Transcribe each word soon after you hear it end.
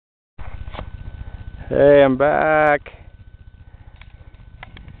Hey, I'm back.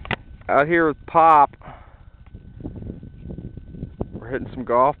 Out here with Pop. We're hitting some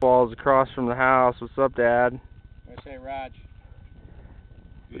golf balls across from the house. What's up, Dad? I say, Raj.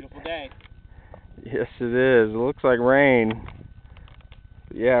 Beautiful day. Yes, it is. It looks like rain.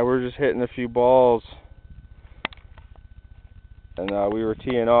 But yeah, we're just hitting a few balls. And we were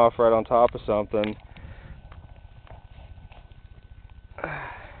teeing off right on top of something.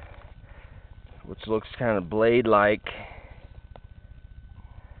 Which looks kind of blade-like.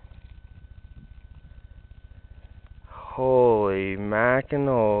 Holy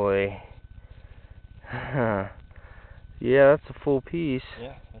macanoly. Yeah, that's a full piece.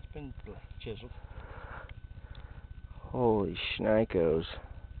 Yeah, that's been chiseled. Holy schnikos.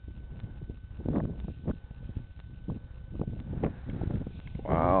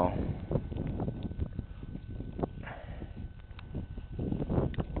 Wow.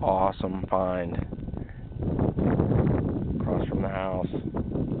 Awesome find. Across from the house.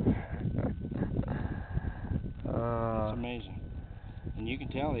 That's amazing. And you can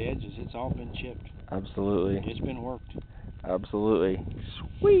tell the edges, it's all been chipped. Absolutely. It's been worked. Absolutely.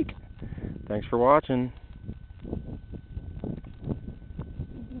 Sweet. Thanks for watching.